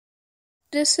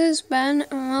this is Ben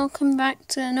and welcome back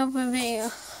to another video.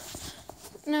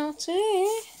 Now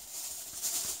today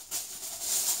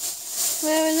we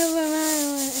have another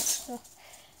Mario stuff.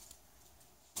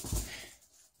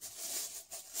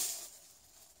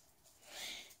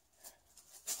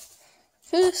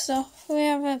 First off, we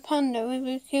have a panda with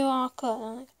a QR code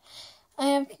on it. I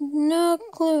have no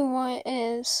clue what it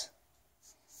is.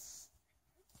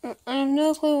 I have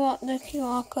no clue what the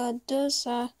QR code does,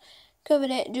 so I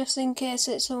covered it just in case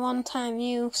it's a one-time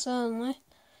use only.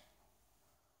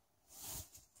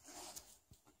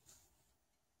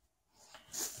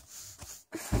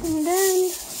 And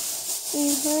then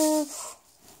we have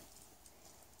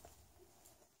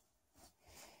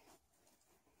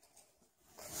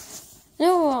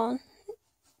another one.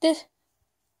 This,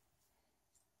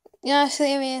 yeah,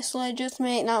 seriously, just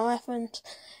make that reference.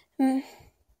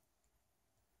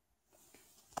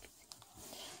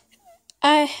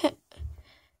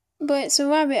 But it's a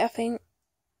rabbit, I think.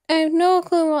 I have no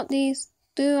clue what these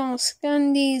do. I'll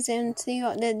scan these and see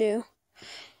what they do.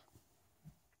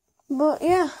 But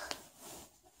yeah.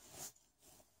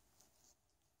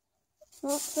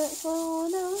 What's it for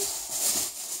now?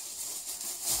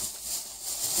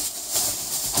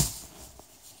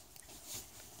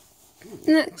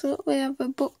 Next up we have a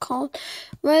book called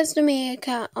Where's the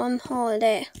Meerkat on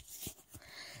Holiday?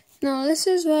 Now this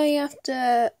is where you have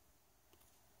to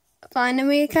find a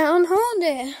meerkat on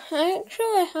holiday. I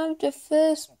actually have the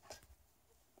first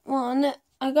one.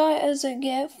 I got it as a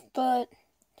gift, but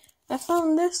I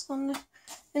found this one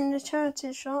in the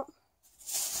charity shop.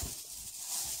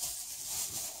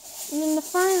 And then the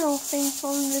final thing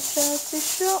from the charity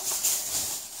shop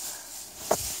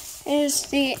is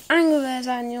the Angler's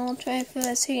Annual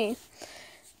 2013.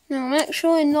 Now I'm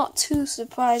actually not too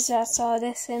surprised that I saw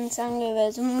this since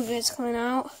Angler's movie is coming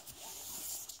out.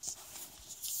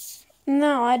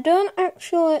 Now, I don't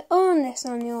actually own this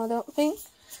annual, I don't think.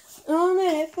 I own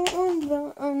a different one,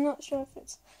 but I'm not sure if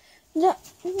it's that.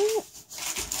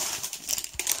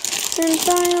 And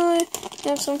finally, we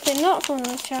have something not from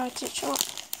the charity shop.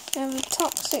 We have a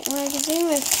Toxic magazine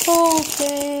with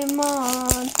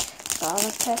Pokemon.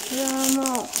 Gotta catch them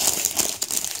all.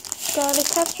 Gotta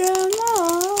catch them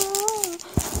all.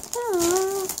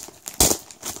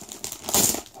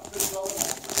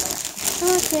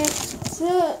 Okay.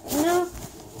 So,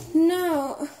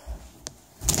 now,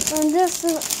 I'm just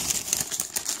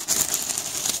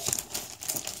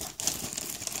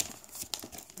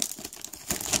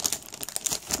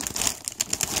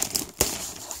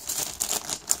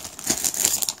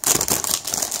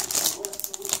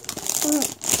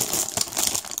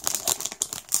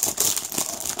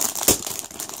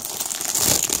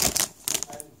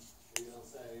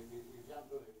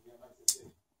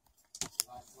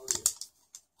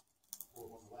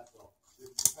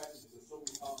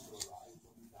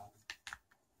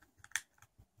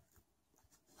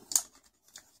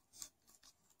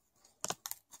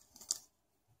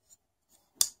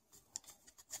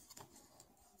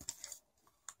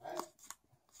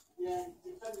yeah,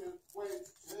 depending on where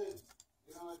it's turned,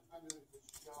 you know, depending if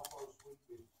it's sharp or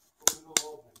sweepy, but we don't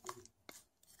open it.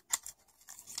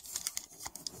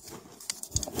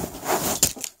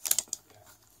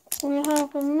 we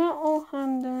have a metal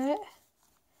handle it.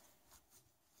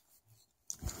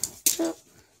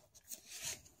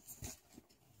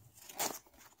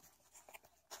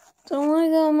 The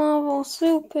Lego Marvel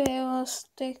superhero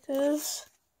stickers.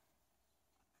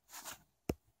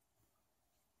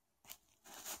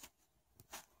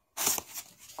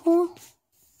 Cool.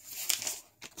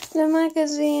 The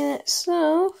magazine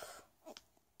itself.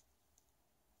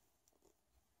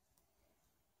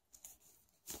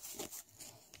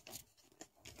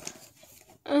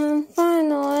 And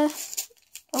finally,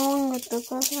 along with the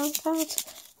program cards,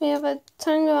 we have a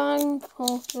Tango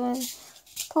ankle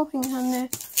popping handle.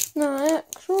 Now I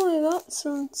actually got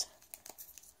some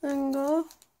Tango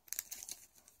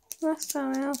last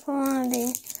time I had one of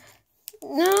these.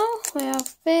 Now we have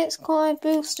Fates Collide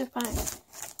Booster Pack.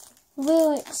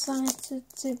 Really excited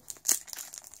to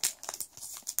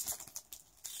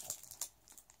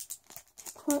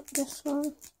put this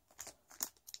one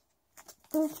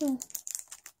open.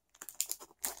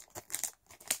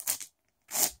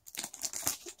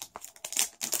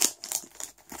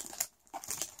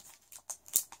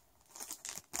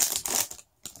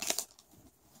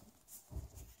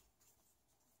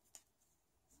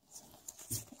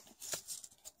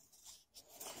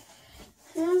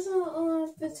 There's a little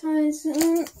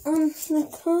advertisement on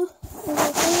the car. There's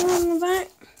a thing on the back.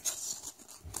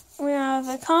 We have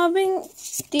a carving,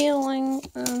 dealing,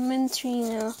 and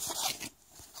Mintrino.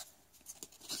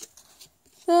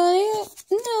 So,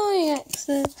 no,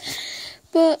 boxes,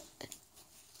 but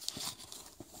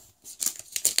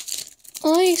at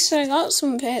least I got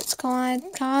some Fates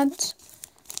Collide cards.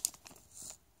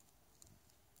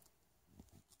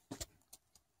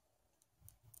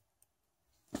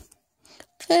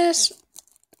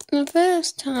 The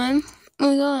first time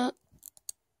we got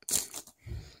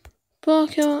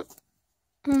Pokemon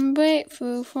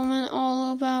Breakthrough from an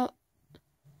all about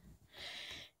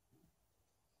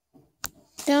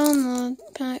download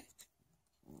pack.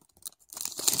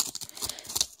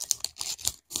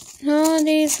 All of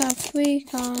these have 3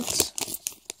 cards.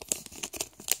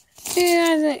 See you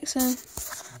guys next time.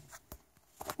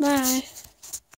 Bye.